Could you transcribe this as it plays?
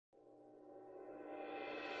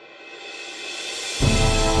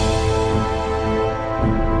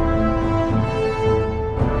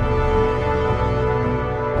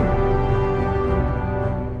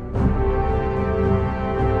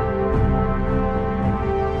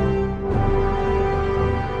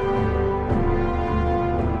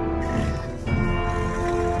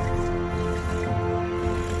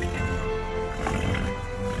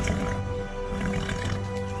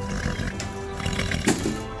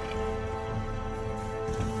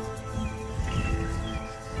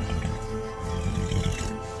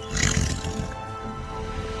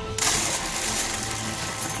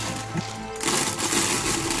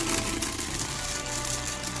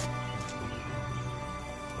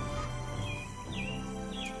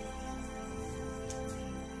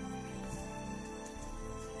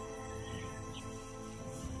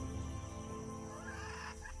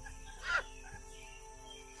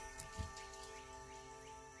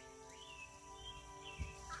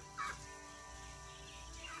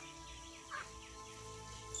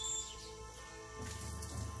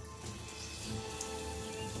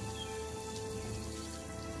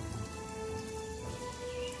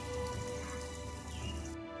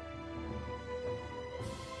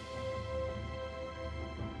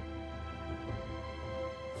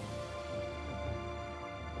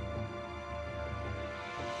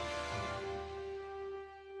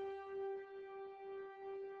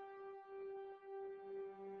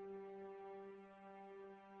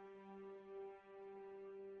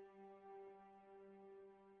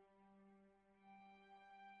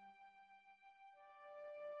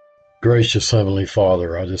Gracious Heavenly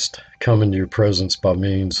Father, I just come into your presence by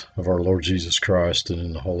means of our Lord Jesus Christ and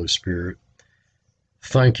in the Holy Spirit.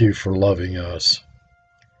 Thank you for loving us.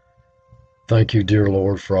 Thank you, dear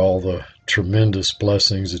Lord, for all the tremendous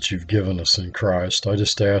blessings that you've given us in Christ. I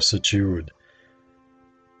just ask that you would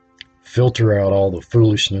filter out all the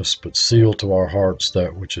foolishness, but seal to our hearts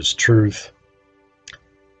that which is truth.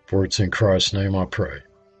 For it's in Christ's name I pray.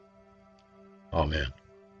 Amen.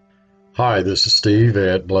 Hi, this is Steve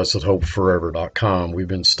at blessedhopeforever.com. We've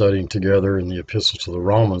been studying together in the Epistle to the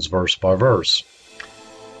Romans verse by verse.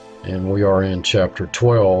 And we are in chapter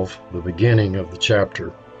 12, the beginning of the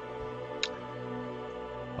chapter.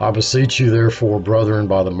 I beseech you, therefore, brethren,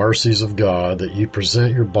 by the mercies of God, that ye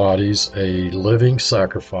present your bodies a living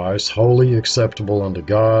sacrifice, wholly acceptable unto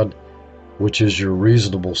God, which is your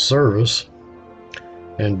reasonable service.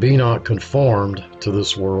 And be not conformed to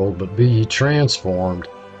this world, but be ye transformed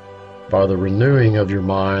by the renewing of your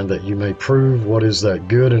mind, that you may prove what is that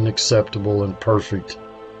good and acceptable and perfect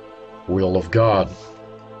will of God.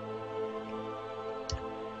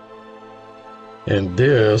 And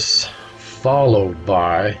this followed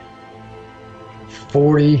by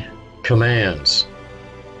 40 commands.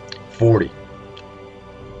 40.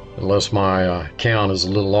 Unless my count is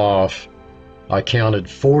a little off, I counted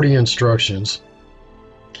 40 instructions.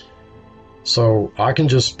 So I can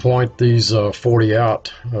just point these 40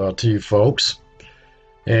 out to you folks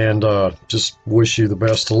and just wish you the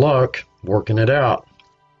best of luck working it out.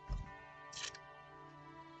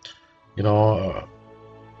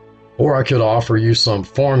 Or I could offer you some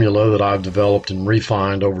formula that I've developed and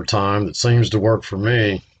refined over time that seems to work for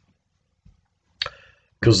me.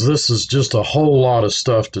 Because this is just a whole lot of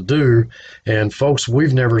stuff to do. And folks,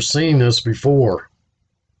 we've never seen this before.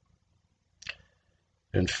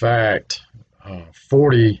 In fact,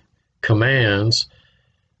 40 commands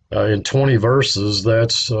in 20 verses,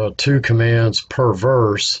 that's 2 commands per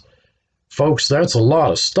verse. Folks, that's a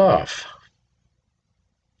lot of stuff.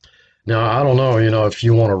 Now, I don't know, if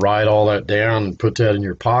you want to write all that down and put that in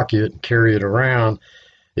your pocket and carry it around.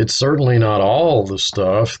 It's certainly not all the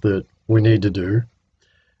stuff that we need to do.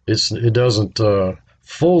 It doesn't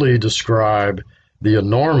fully describe the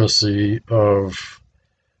enormity of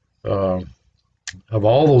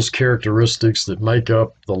all those characteristics that make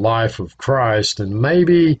up the life of Christ. And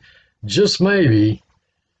maybe, just maybe,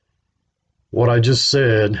 what I just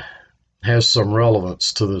said has some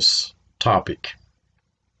relevance to this topic,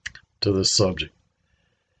 to this subject.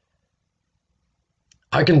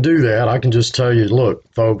 I can do that. I can just tell you, look,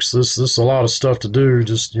 folks, this is a lot of stuff to do.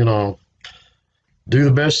 Just, do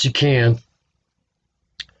the best you can.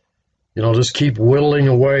 Just keep whittling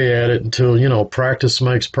away at it until, practice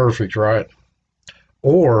makes perfect, right?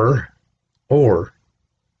 Or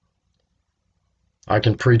I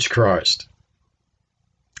can preach Christ.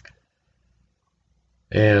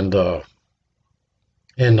 And I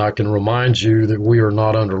can remind you that we are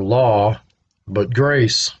not under law, but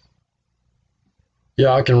grace.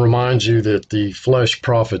 Yeah, I can remind you that the flesh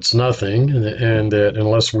profits nothing, and that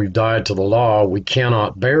unless we've died to the law, we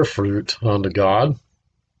cannot bear fruit unto God.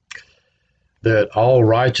 That all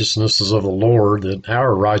righteousness is of the Lord, that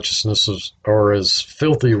our righteousnesses are as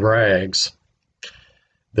filthy rags,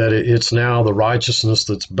 that it's now the righteousness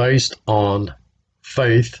that's based on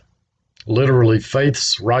faith, literally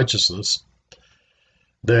faith's righteousness,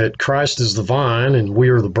 that Christ is the vine and we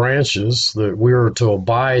are the branches, that we are to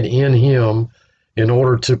abide in him in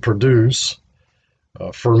order to produce.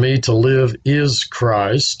 For me to live is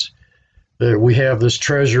Christ, that we have this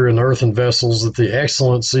treasure in earthen vessels, that the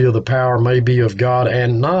excellency of the power may be of God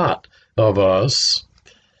and not of us.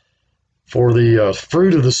 For the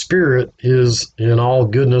fruit of the Spirit is in all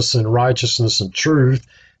goodness and righteousness and truth,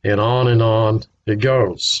 and on it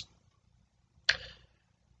goes.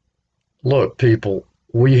 Look, people,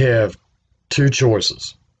 we have 2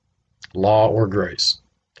 choices, law or grace.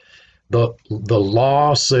 The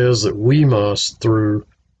law says that we must, through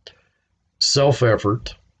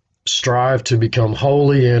self-effort, strive to become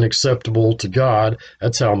holy and acceptable to God.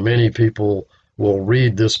 That's how many people will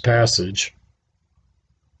read this passage.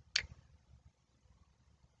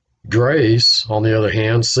 Grace, on the other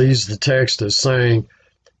hand, sees the text as saying,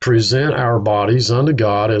 present our bodies unto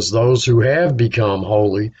God as those who have become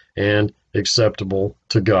holy and acceptable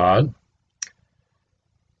to God.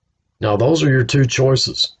 Now, those are your 2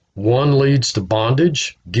 choices. One leads to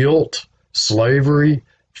bondage, guilt, slavery,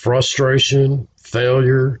 frustration,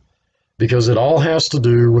 failure, because it all has to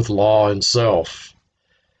do with law and self.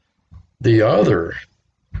 The other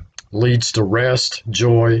leads to rest,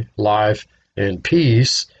 joy, life, and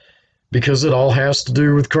peace, because it all has to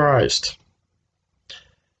do with Christ.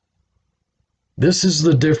 This is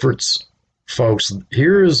the difference, folks.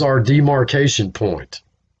 Here is our demarcation point.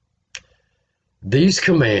 These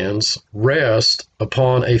commands rest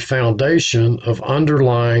upon a foundation of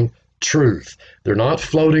underlying truth. They're not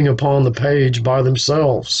floating upon the page by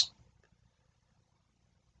themselves.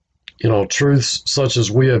 You know, truths such as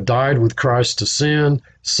we have died with Christ to sin,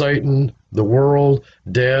 Satan, the world,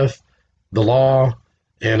 death, the law,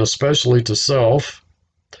 and especially to self.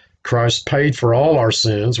 Christ paid for all our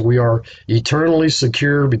sins. We are eternally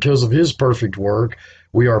secure because of his perfect work.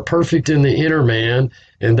 We are perfect in the inner man,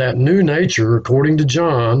 and that new nature, according to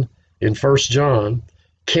John, in 1 John,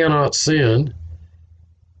 cannot sin.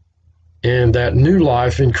 And that new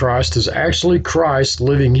life in Christ is actually Christ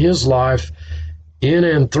living his life in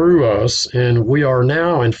and through us, and we are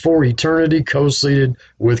now and for eternity co-seated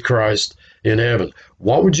with Christ in heaven.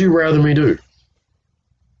 What would you rather me do?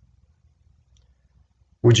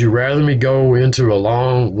 Would you rather me go into a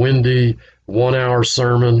long, windy, 1-hour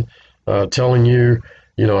sermon telling you,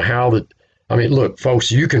 you know, how that, I mean, look,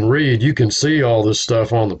 folks, you can read, you can see all this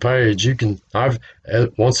stuff on the page. You can,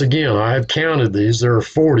 once again, I have counted these. There are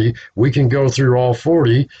 40. We can go through all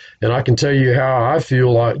 40, and I can tell you how I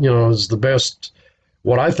feel like, you know, is the best,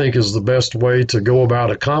 what I think is the best way to go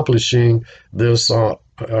about accomplishing this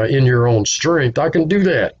in your own strength. I can do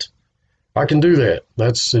that. I can do that.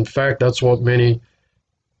 That's, in fact, that's what many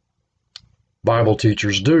Bible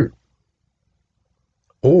teachers do.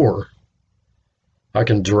 Or I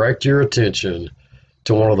can direct your attention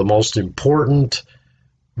to one of the most important,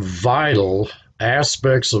 vital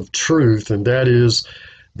aspects of truth, and that is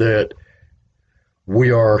that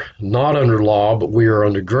we are not under law, but we are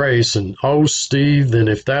under grace. And oh, Steve, then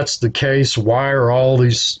if that's the case, why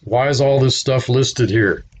is all this stuff listed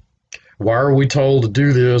here? Why are we told to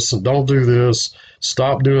do this and don't do this?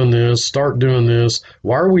 Stop doing this, start doing this.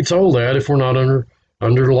 Why are we told that if we're not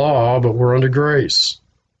under law, but we're under grace?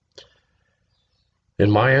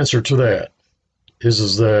 And my answer to that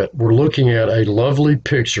is that we're looking at a lovely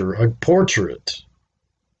picture, a portrait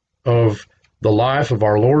of the life of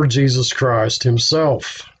our Lord Jesus Christ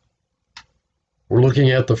himself. We're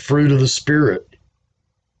looking at the fruit of the Spirit.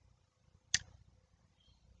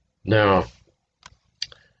 Now,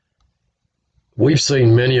 we've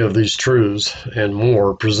seen many of these truths and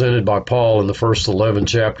more presented by Paul in the first 11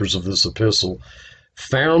 chapters of this epistle.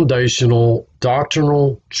 Foundational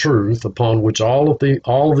doctrinal truth upon which all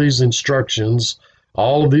of these instructions,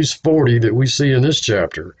 all of these 40 that we see in this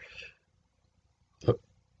chapter,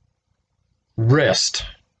 rest.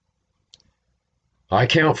 I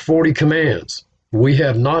count 40 commands. We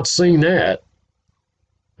have not seen that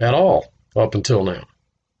at all up until now.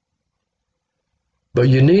 But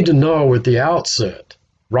you need to know at the outset,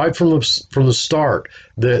 right from the start,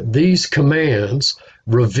 that these commands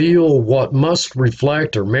reveal what must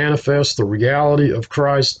reflect or manifest the reality of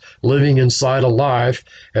Christ living inside a life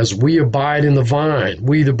as we abide in the vine,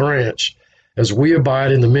 we the branch, as we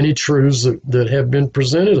abide in the many truths that have been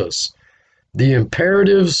presented us. The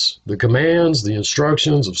imperatives, the commands, the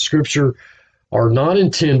instructions of Scripture are not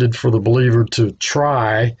intended for the believer to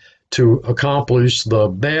try to accomplish the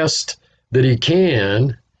best that he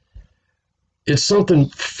can. It's something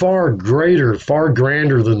far greater, far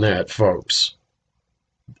grander than that, folks.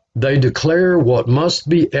 They declare what must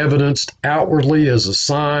be evidenced outwardly as a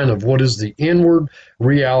sign of what is the inward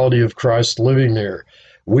reality of Christ living there.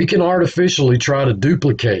 We can artificially try to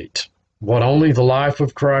duplicate what only the life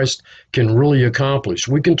of Christ can really accomplish.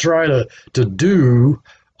 We can try to do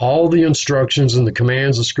all the instructions and the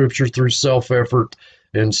commands of Scripture through self-effort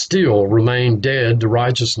and still remain dead to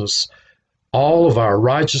righteousness. All of our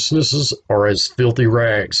righteousnesses are as filthy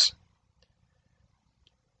rags.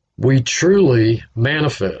 We truly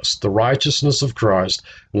manifest the righteousness of Christ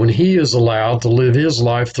when he is allowed to live his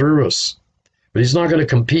life through us. But he's not going to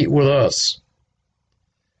compete with us.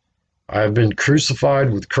 I have been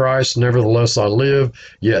crucified with Christ, nevertheless I live,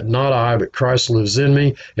 yet not I, but Christ lives in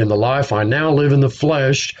me. In the life I now live in the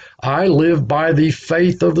flesh, I live by the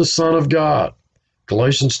faith of the Son of God.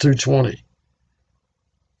 Galatians 2:20.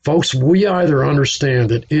 Folks, we either understand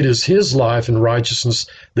that it is his life and righteousness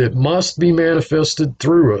that must be manifested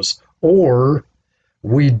through us, or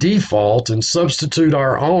we default and substitute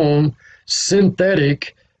our own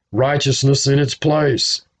synthetic righteousness in its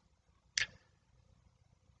place.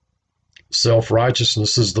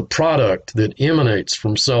 Self-righteousness is the product that emanates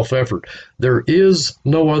from self-effort. There is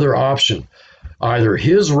no other option, either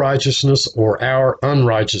his righteousness or our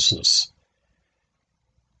unrighteousness.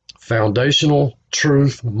 Foundational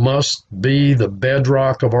truth must be the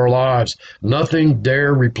bedrock of our lives. Nothing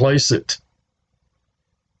dare replace it.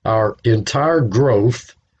 Our entire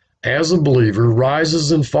growth as a believer,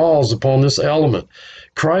 rises and falls upon this element.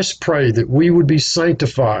 Christ prayed that we would be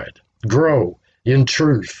sanctified, grow in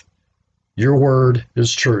truth. Your word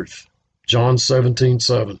is truth. John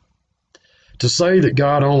 17:7. To say that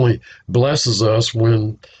God only blesses us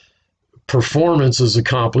when performance is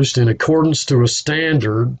accomplished in accordance to a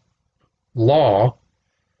standard law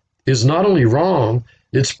is not only wrong,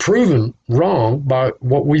 it's proven wrong by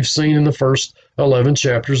what we've seen in the first 11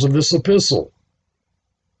 chapters of this epistle.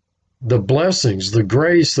 The blessings, the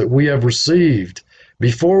grace that we have received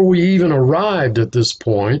before we even arrived at this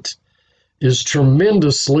point is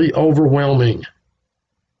tremendously overwhelming.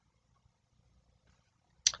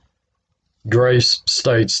 Grace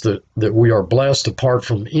states that we are blessed apart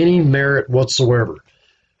from any merit whatsoever.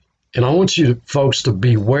 And I want you folks to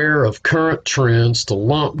beware of current trends to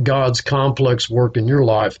lump God's complex work in your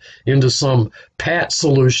life into some pat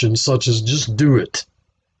solution such as just do it.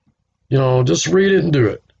 Just read it and do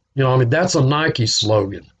it. That's a Nike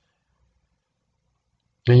slogan.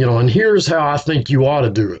 And, and here's how I think you ought to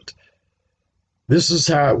do it. This is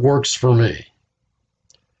how it works for me.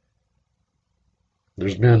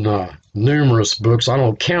 There's been numerous books,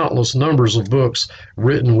 countless numbers of books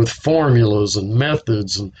written with formulas and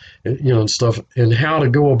methods and stuff, and how to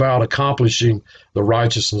go about accomplishing the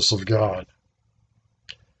righteousness of God.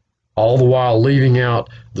 All the while leaving out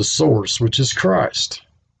the source, which is Christ,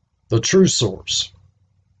 the true source.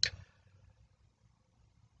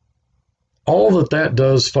 All that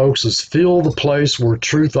does, folks, is fill the place where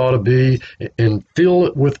truth ought to be and fill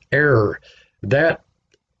it with error. That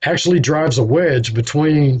actually drives a wedge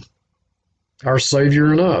between our Savior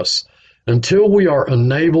and us. Until we are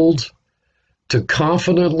enabled to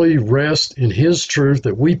confidently rest in His truth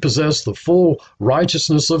that we possess the full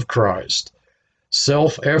righteousness of Christ,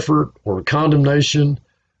 self-effort or condemnation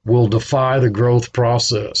will defy the growth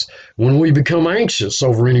process. When we become anxious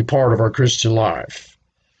over any part of our Christian life,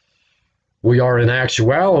 we are in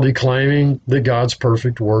actuality claiming that God's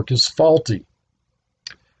perfect work is faulty.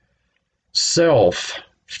 Self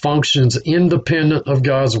functions independent of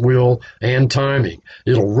God's will and timing.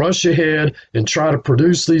 It'll rush ahead and try to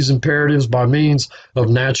produce these imperatives by means of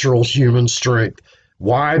natural human strength.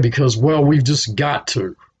 Why? Because, we've just got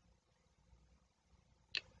to.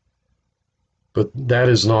 But that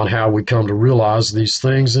is not how we come to realize these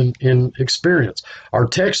things in experience. Our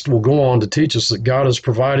text will go on to teach us that God has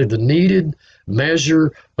provided the needed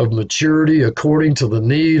measure of maturity according to the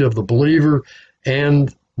need of the believer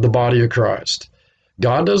and the body of Christ.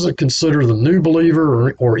 God doesn't consider the new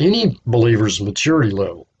believer or any believer's maturity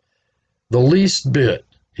level the least bit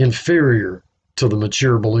inferior to the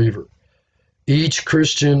mature believer. Each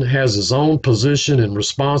Christian has his own position and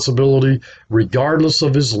responsibility regardless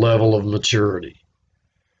of his level of maturity.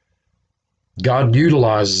 God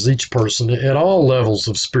utilizes each person at all levels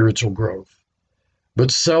of spiritual growth,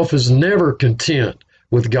 but self is never content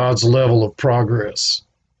with God's level of progress.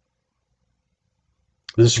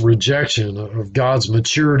 This rejection of God's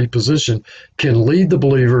maturity position can lead the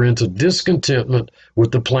believer into discontentment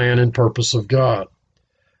with the plan and purpose of God.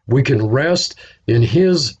 We can rest in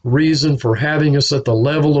His reason for having us at the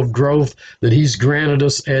level of growth that He's granted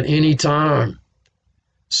us at any time.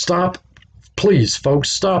 Stop, please, folks,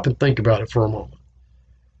 stop and think about it for a moment.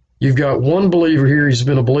 You've got one believer here. He's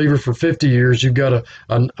been a believer for 50 years. You've got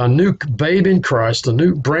a new babe in Christ,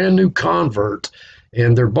 brand new convert,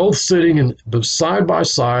 and they're both sitting side by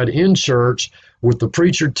side in church with the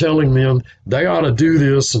preacher telling them they ought to do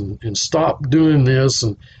this and stop doing this.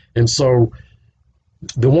 And so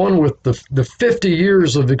the one with the 50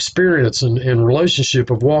 years of experience and relationship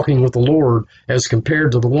of walking with the Lord as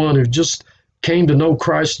compared to the one who just came to know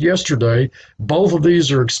Christ yesterday, both of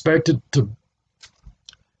these are expected to,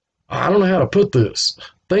 I don't know how to put this.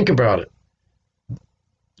 Think about it.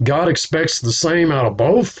 God expects the same out of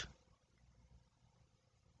both?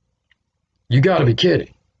 You got to be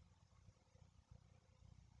kidding.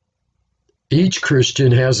 Each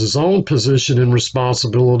Christian has his own position and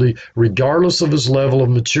responsibility regardless of his level of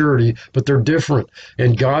maturity, but they're different.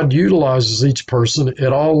 And God utilizes each person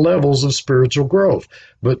at all levels of spiritual growth.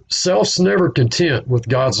 But self's never content with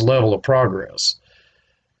God's level of progress.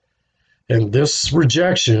 And this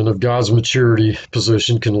rejection of God's maturity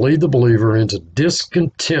position can lead the believer into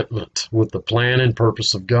discontentment with the plan and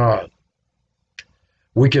purpose of God.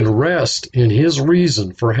 We can rest in His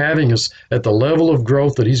reason for having us at the level of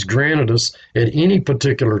growth that He's granted us at any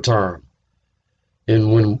particular time.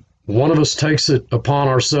 And when one of us takes it upon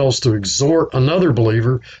ourselves to exhort another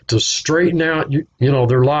believer to straighten out,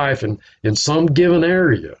 their life in some given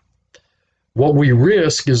area, what we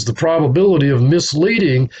risk is the probability of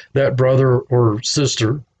misleading that brother or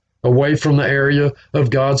sister away from the area of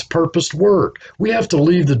God's purposed work. We have to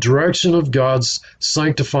leave the direction of God's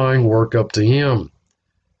sanctifying work up to Him.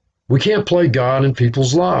 We can't play God in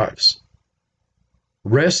people's lives.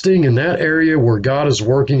 Resting in that area where God is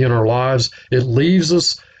working in our lives, it leaves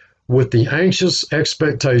us with the anxious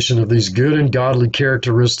expectation of these good and godly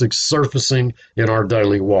characteristics surfacing in our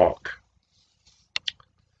daily walk.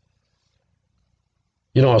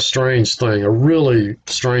 You know, a really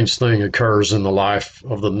strange thing occurs in the life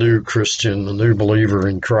of the new Christian, the new believer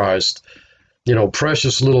in Christ. You know,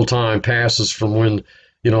 precious little time passes from when,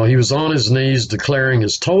 he was on his knees declaring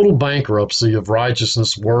his total bankruptcy of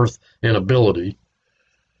righteousness, worth, and ability,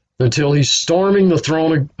 until he's storming the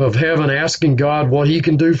throne of heaven asking God what he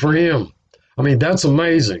can do for him. I mean, that's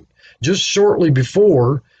amazing. Just shortly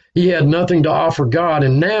before, he had nothing to offer God,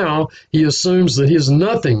 and now he assumes that his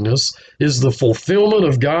nothingness is the fulfillment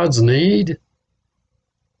of God's need.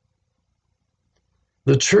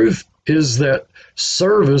 The truth is that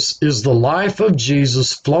service is the life of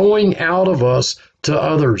Jesus flowing out of us to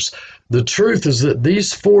others. The truth is that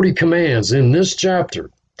these 40 commands in this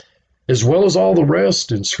chapter, as well as all the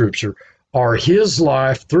rest in Scripture, are His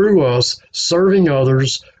life through us serving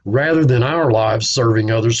others rather than our lives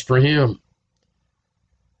serving others for Him.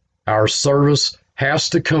 Our service has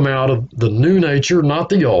to come out of the new nature, not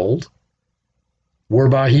the old,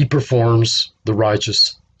 whereby He performs the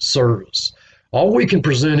righteous service. All we can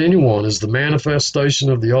present anyone is the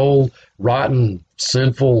manifestation of the old, rotten,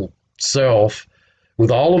 sinful self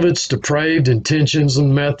with all of its depraved intentions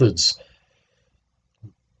and methods.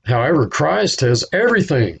 However, Christ has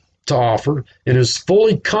everything to offer and is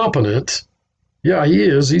fully competent. Yeah, He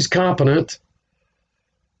is. He's competent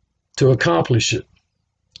to accomplish it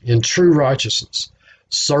in true righteousness.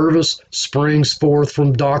 Service springs forth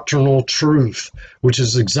from doctrinal truth, which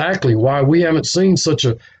is exactly why we haven't seen such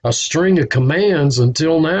a string of commands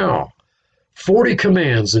until now. 40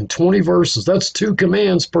 commands in 20 verses. That's 2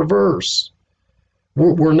 commands per verse.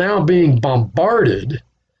 We're now being bombarded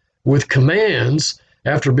with commands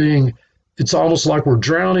after being, it's almost like we're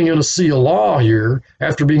drowning in a sea of law here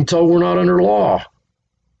after being told we're not under law.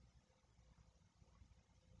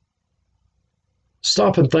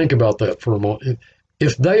 Stop and think about that for a moment.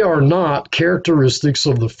 If they are not characteristics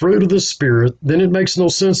of the fruit of the Spirit, then it makes no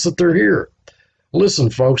sense that they're here. Listen,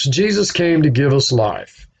 folks, Jesus came to give us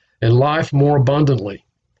life, and life more abundantly.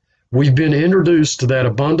 We've been introduced to that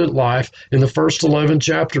abundant life in the first 11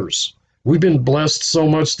 chapters. We've been blessed so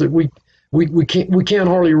much that we can't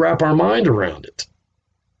hardly wrap our mind around it.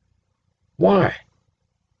 Why?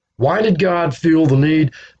 Why did God feel the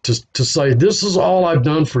need to say, this is all I've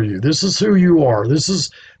done for you. This is who you are. This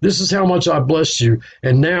is how much I blessed you.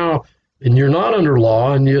 And you're not under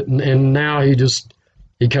law, and now he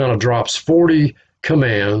kind of drops 40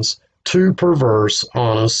 commands, 2 per verse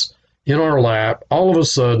on us in our lap. All of a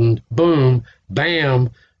sudden, boom,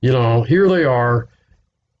 bam, here they are.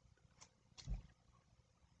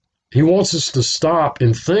 He wants us to stop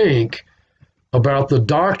and think about the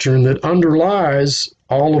doctrine that underlies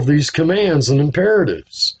all of these commands and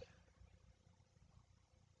imperatives.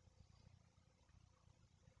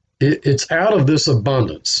 It's out of this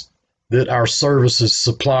abundance that our service is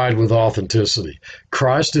supplied with authenticity.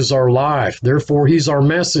 Christ is our life, therefore He's our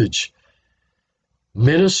message.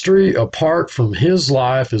 Ministry apart from His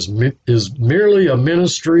life is merely a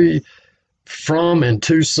ministry from and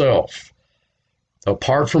to self.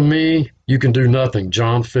 Apart from me, you can do nothing,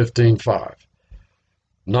 John 15:5.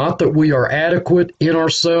 Not that we are adequate in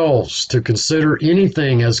ourselves to consider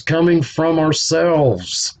anything as coming from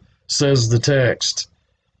ourselves, says the text.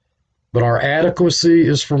 But our adequacy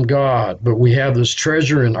is from God. But we have this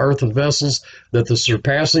treasure in earthen vessels, that the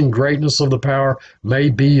surpassing greatness of the power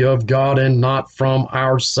may be of God and not from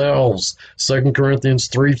ourselves. 2 Corinthians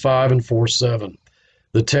 3:5 and 4:7.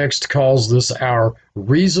 The text calls this our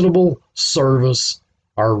reasonable service,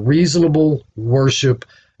 our reasonable worship,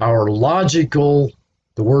 our logical,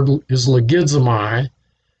 the word is logizomai,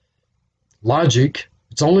 logic,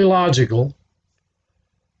 it's only logical.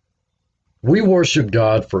 We worship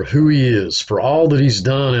God for who He is, for all that He's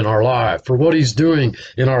done in our life, for what He's doing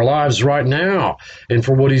in our lives right now, and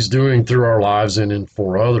for what He's doing through our lives and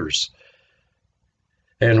for others.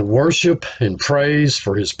 And worship and praise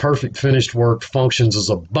for His perfect finished work functions as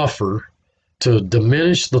a buffer to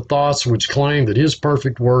diminish the thoughts which claim that His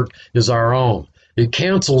perfect work is our own. It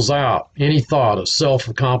cancels out any thought of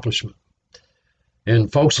self-accomplishment.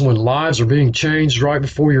 And folks, when lives are being changed right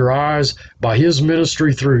before your eyes by His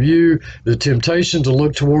ministry through you, the temptation to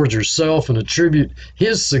look towards yourself and attribute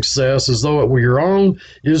His success as though it were your own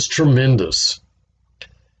is tremendous.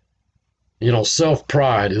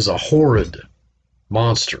 Self-pride is a horrid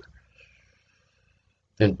monster.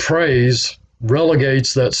 And praise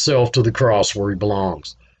relegates that self to the cross where he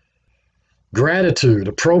belongs. Gratitude,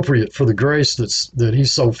 appropriate for the grace that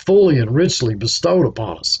he's so fully and richly bestowed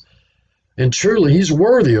upon us. And truly, he's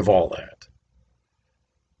worthy of all that.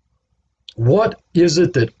 What is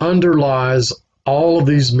it that underlies all of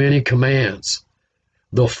these many commands?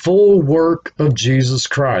 The full work of Jesus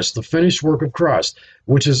Christ, the finished work of Christ,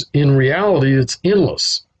 which is in reality, it's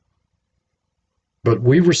endless. But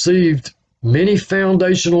we received many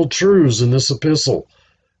foundational truths in this epistle: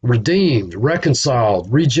 redeemed,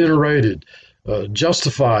 reconciled, regenerated,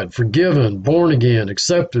 justified, forgiven, born again,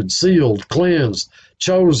 accepted, sealed, cleansed,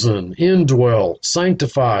 chosen, indwelt,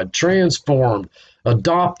 sanctified, transformed,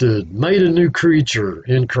 adopted, made a new creature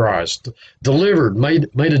in Christ, delivered,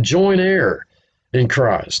 made a joint heir in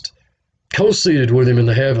Christ, co-seated with him in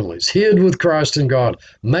the heavenlies, hid with Christ in God,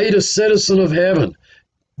 made a citizen of heaven,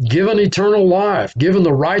 given eternal life, given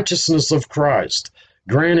the righteousness of Christ,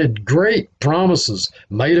 granted great promises,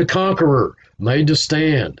 made a conqueror, made to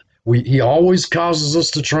stand. He always causes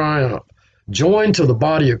us to triumph. Joined to the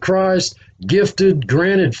body of Christ, gifted,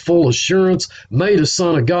 granted full assurance, made a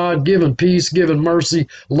son of God, given peace, given mercy,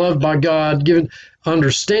 loved by God, given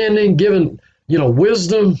understanding, given,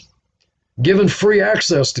 wisdom, given free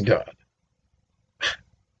access to God.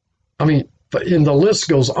 I mean, and the list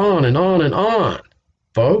goes on and on and on,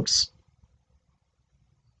 folks.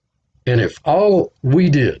 And if all we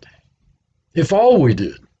did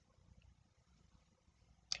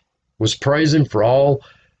was praise him for all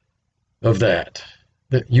of that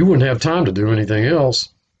you wouldn't have time to do anything else.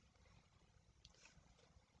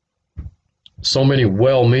 So many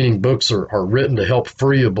well-meaning books are written to help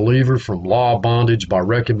free a believer from law bondage by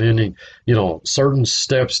recommending, certain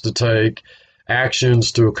steps to take,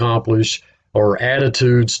 actions to accomplish, or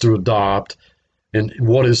attitudes to adopt. And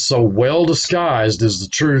what is so well disguised is the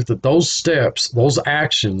truth that those steps, those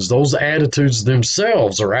actions, those attitudes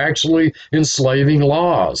themselves are actually enslaving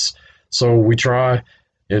laws. So we try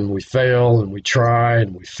and we fail, and we try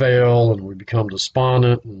and we fail, and we become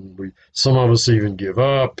despondent, and some of us even give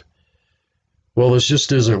up. Well, this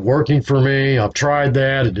just isn't working for me. I've tried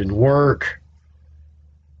that. It didn't work.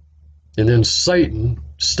 And then Satan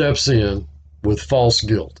steps in with false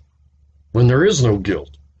guilt when there is no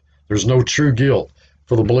guilt. There's no true guilt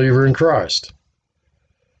for the believer in Christ.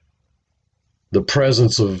 The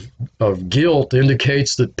presence of guilt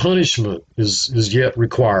indicates that punishment is yet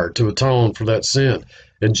required to atone for that sin,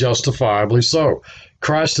 and justifiably so.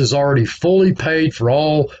 Christ has already fully paid for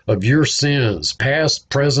all of your sins, past,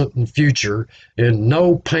 present, and future, and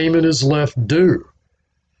no payment is left due.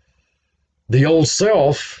 The old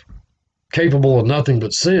self, capable of nothing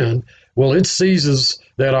but sin, well, it seizes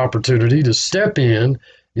that opportunity to step in,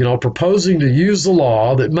 proposing to use the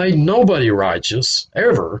law that made nobody righteous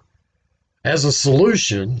ever as a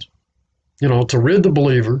solution, to rid the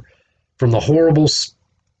believer from the horrible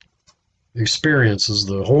experiences,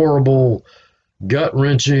 the horrible,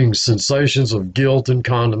 gut-wrenching sensations of guilt and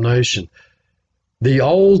condemnation. The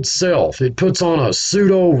old self, it puts on a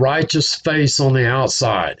pseudo-righteous face on the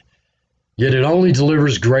outside, yet it only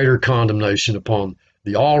delivers greater condemnation upon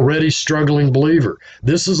the already struggling believer.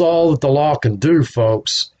 This is all that the law can do,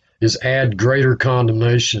 folks, is add greater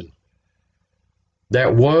condemnation.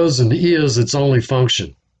 That was and is its only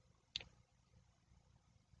function.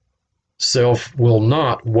 Self will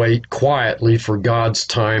not wait quietly for God's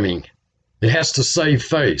timing. It has to save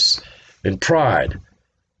face and pride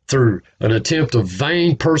through an attempt of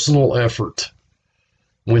vain personal effort,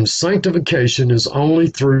 when sanctification is only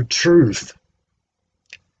through truth.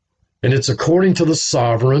 And it's according to the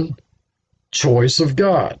sovereign choice of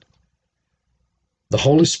God, the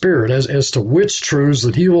Holy Spirit, as to which truths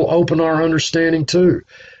that he will open our understanding to.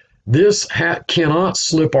 This cannot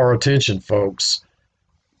slip our attention, folks.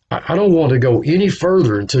 I don't want to go any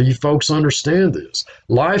further until you folks understand this.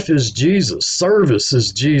 Life is Jesus. Service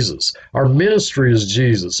is Jesus. Our ministry is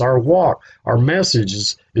Jesus. Our walk, our message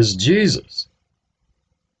is Jesus.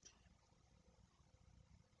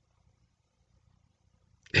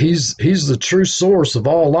 He's the true source of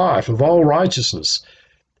all life, of all righteousness.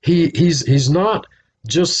 He's not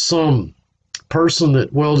just some person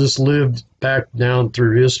that, just lived back down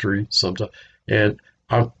through history sometime. And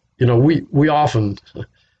we often,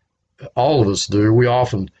 all of us do, we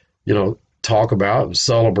often, talk about and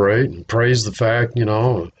celebrate and praise the fact,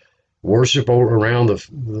 worship around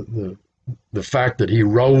the fact that he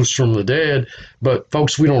rose from the dead. But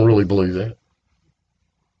folks, we don't really believe that.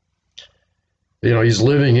 He's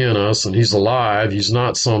living in us and he's alive. He's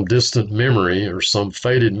not some distant memory or some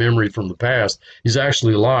faded memory from the past. He's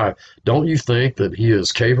actually alive. Don't you think that he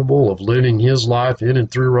is capable of living his life in and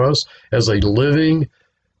through us as a living,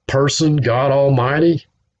 person, God Almighty,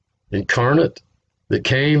 incarnate, that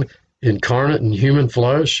came incarnate in human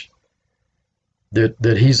flesh,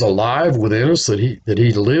 that he's alive within us, that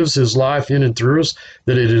he lives his life in and through us,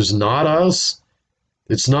 that it is not us.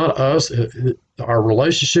 It's not us. Our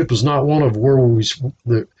relationship is not one of where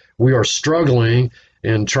we are struggling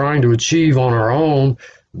and trying to achieve on our own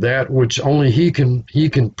that which only he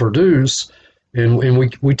can produce, and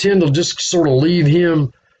we tend to just sort of leave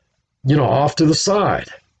him, off to the side.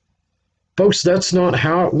 Folks, that's not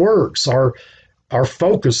how it works. Our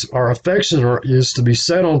focus, our affection is to be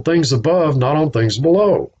set on things above, not on things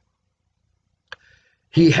below.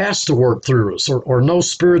 He has to work through us, or no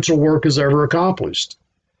spiritual work is ever accomplished.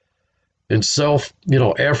 And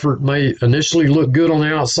effort may initially look good on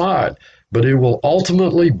the outside, but it will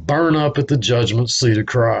ultimately burn up at the judgment seat of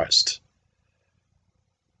Christ.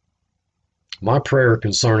 My prayer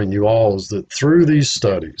concerning you all is that through these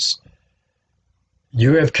studies,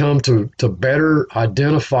 you have come to better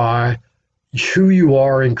identify who you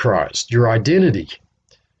are in Christ, your identity.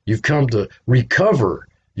 You've come to recover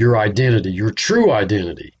your identity, your true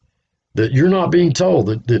identity, that you're not being told,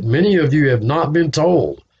 that many of you have not been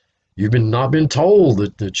told. You've not been told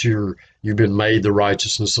that you've been made the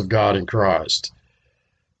righteousness of God in Christ.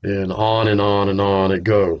 And on and on and on it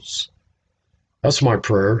goes. That's my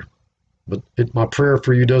prayer. But my prayer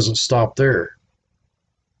for you doesn't stop there.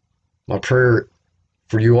 My prayer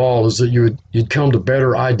for you all is that you'd come to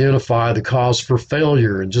better identify the cause for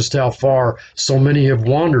failure and just how far so many have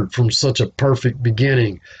wandered from such a perfect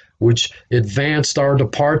beginning, which advanced our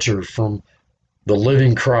departure from the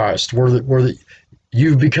living Christ, where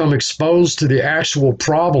you've become exposed to the actual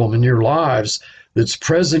problem in your lives that's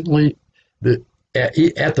presently, that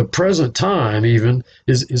at the present time even,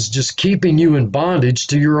 is just keeping you in bondage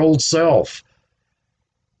to your old self.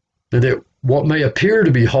 That what may appear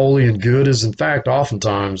to be holy and good is in fact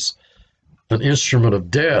oftentimes an instrument of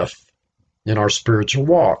death in our spiritual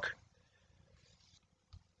walk.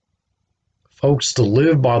 Folks, to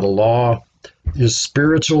live by the law is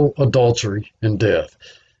spiritual adultery and death.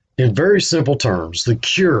 In very simple terms, the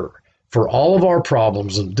cure for all of our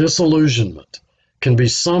problems and disillusionment can be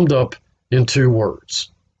summed up in two words: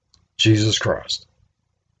 Jesus Christ.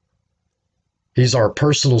 He's our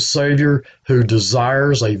personal Savior who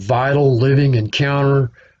desires a vital living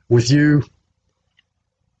encounter with you.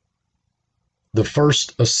 The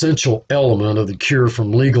first essential element of the cure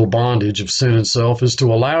from legal bondage of sin and self is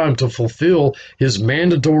to allow him to fulfill his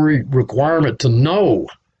mandatory requirement to know.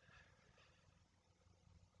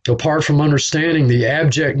 Apart from understanding the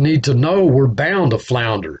abject need to know, we're bound to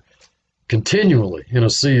flounder continually in a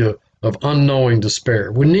sea of unknowing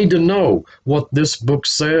despair. We need to know what this book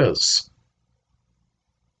says.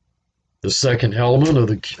 The second element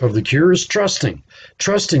of the cure is trusting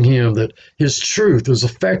him that his truth is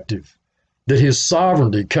effective, that his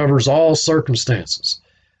sovereignty covers all circumstances,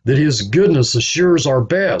 that his goodness assures our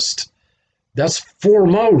best. That's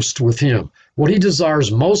foremost with him. What he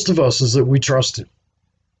desires most of us is that we trust him.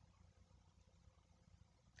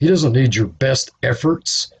 He doesn't need your best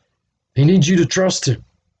efforts. He needs you to trust him.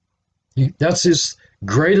 That's his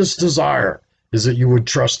greatest desire, is that you would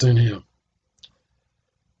trust in him.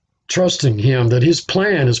 Trusting him that his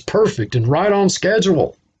plan is perfect and right on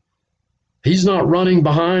schedule. He's not running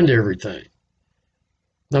behind everything.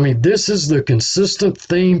 I mean, this is the consistent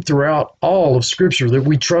theme throughout all of Scripture, that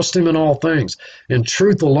we trust him in all things. And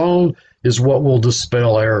truth alone is what will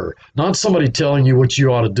dispel error. Not somebody telling you what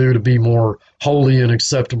you ought to do to be more holy and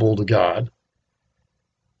acceptable to God.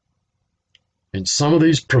 And some of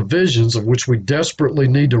these provisions, of which we desperately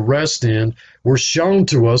need to rest in, were shown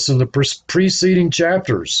to us in the preceding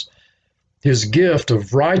chapters. His gift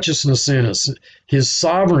of righteousness in us, his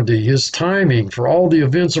sovereignty, his timing for all the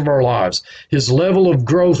events of our lives, his level of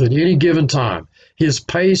growth at any given time, his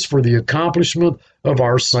pace for the accomplishment of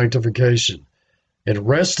our sanctification. And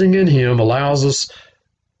resting in him allows us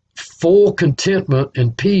full contentment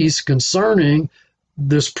and peace concerning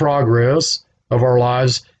this progress of our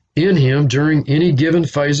lives in him during any given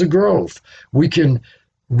phase of growth. We can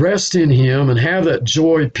rest in him and have that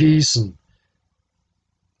joy, peace, and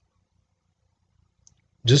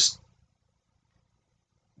just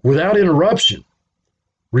without interruption,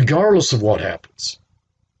 regardless of what happens.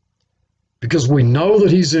 Because we know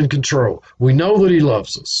that he's in control. We know that he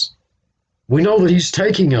loves us. We know that he's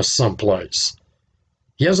taking us someplace.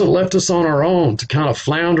 He hasn't left us on our own to kind of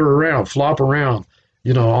flounder around, flop around,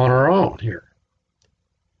 on our own here.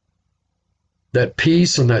 That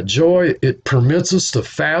peace and that joy, it permits us to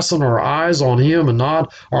fasten our eyes on him and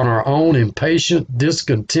not on our own impatient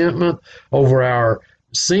discontentment over our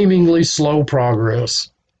seemingly slow progress.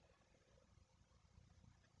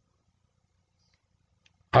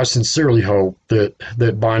 I sincerely hope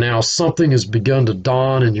that by now something has begun to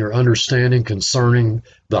dawn in your understanding concerning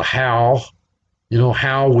the how,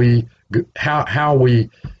 how we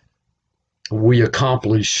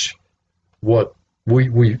accomplish what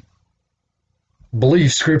we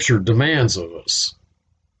believe Scripture demands of us.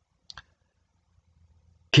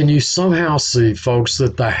 Can you somehow see, folks,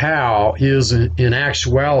 that the how is in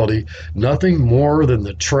actuality nothing more than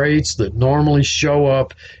the traits that normally show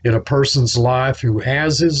up in a person's life who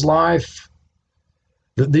has his life?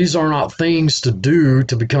 That these are not things to do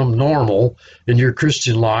to become normal in your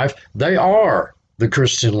Christian life. They are the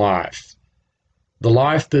Christian life, the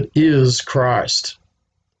life that is Christ.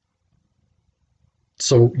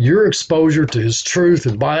 So your exposure to his truth,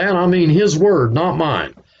 and by that I mean his word, not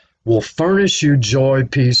mine, will furnish you joy,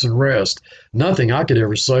 peace, and rest. Nothing I could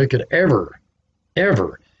ever say could ever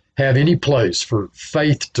have any place for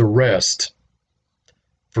faith to rest,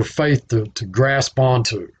 for faith to grasp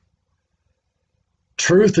onto.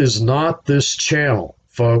 Truth is not this channel,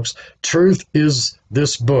 folks. Truth is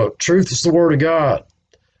this book. Truth is the Word of God.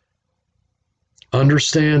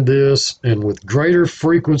 Understand this, and with greater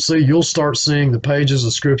frequency, you'll start seeing the pages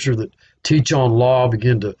of Scripture that teach on law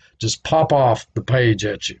begin to just pop off the page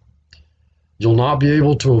at you. You'll not be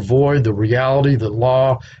able to avoid the reality that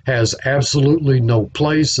law has absolutely no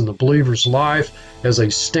place in the believer's life as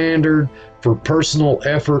a standard for personal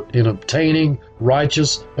effort in obtaining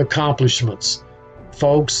righteous accomplishments.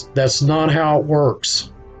 Folks, that's not how it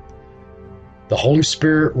works. The Holy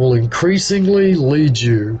Spirit will increasingly lead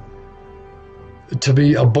you to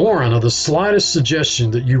be abhorrent of the slightest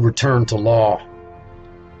suggestion that you return to law.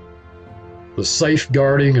 The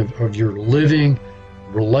safeguarding of your living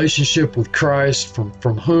relationship with Christ,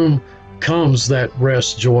 from whom comes that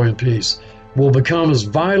rest, joy, and peace, will become as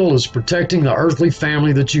vital as protecting the earthly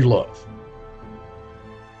family that you love.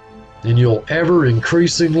 And you'll ever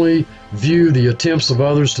increasingly view the attempts of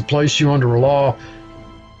others to place you under a law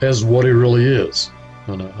as what it really is,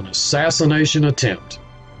 an assassination attempt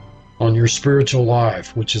on your spiritual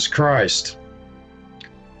life, which is Christ.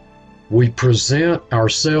 We present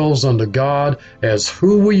ourselves unto God as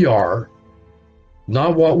who we are,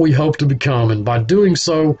 not what we hope to become, and by doing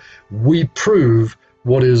so, we prove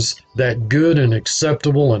what is that good and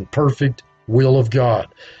acceptable and perfect will of God.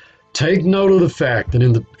 Take note of the fact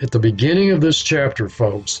that at the beginning of this chapter,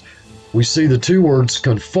 folks, we see the two words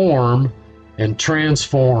conform and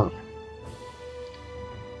transform.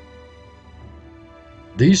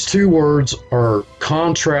 These two words are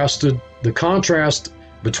contrasted. The contrast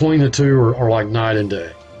between the two are like night and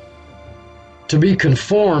day. To be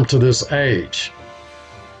conformed to this age,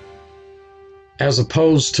 as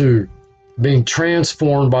opposed to being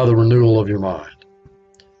transformed by the renewal of your mind.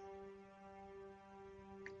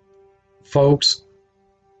 Folks,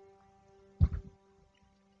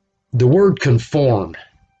 the word conform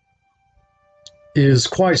is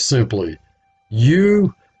quite simply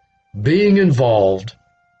you being involved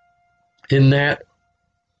in that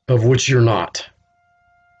of which you're not.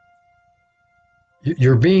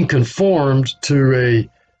 You're being conformed to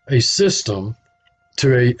a system,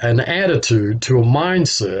 to an attitude, to a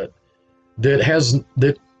mindset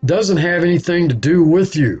that doesn't have anything to do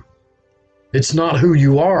with you. It's not who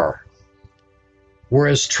you are.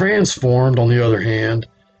 Whereas transformed, on the other hand,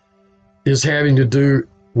 is having to do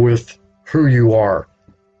with who you are.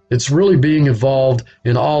 It's really being involved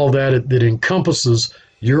in all of that that encompasses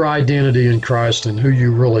your identity in Christ and who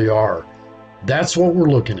you really are. That's what we're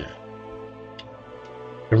looking at.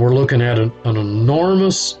 And we're looking at an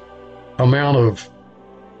enormous amount of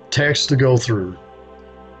text to go through,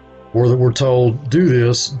 where we're told, do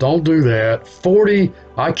this, don't do that. 40,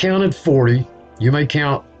 I counted 40. You may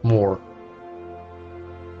count more.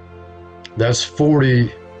 That's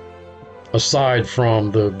 40 aside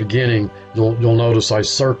from the beginning. You'll notice I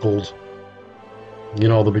circled,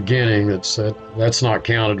 the beginning. That's not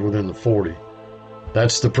counted within the 40.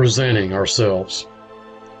 That's the presenting ourselves.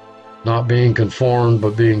 Not being conformed,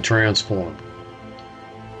 but being transformed.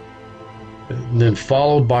 And then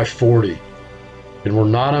followed by 40. And we're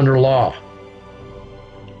not under law.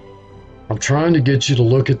 I'm trying to get you to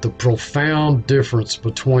look at the profound difference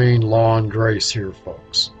between law and grace here,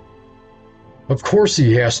 folks. Of course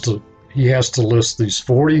he has to list these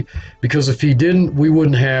 40, because if he didn't, we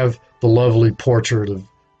wouldn't have the lovely portrait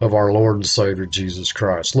of our Lord and Savior Jesus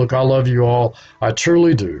Christ. Look, I love you all. I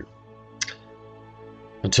truly do.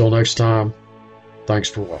 Until next time, thanks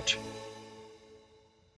for watching.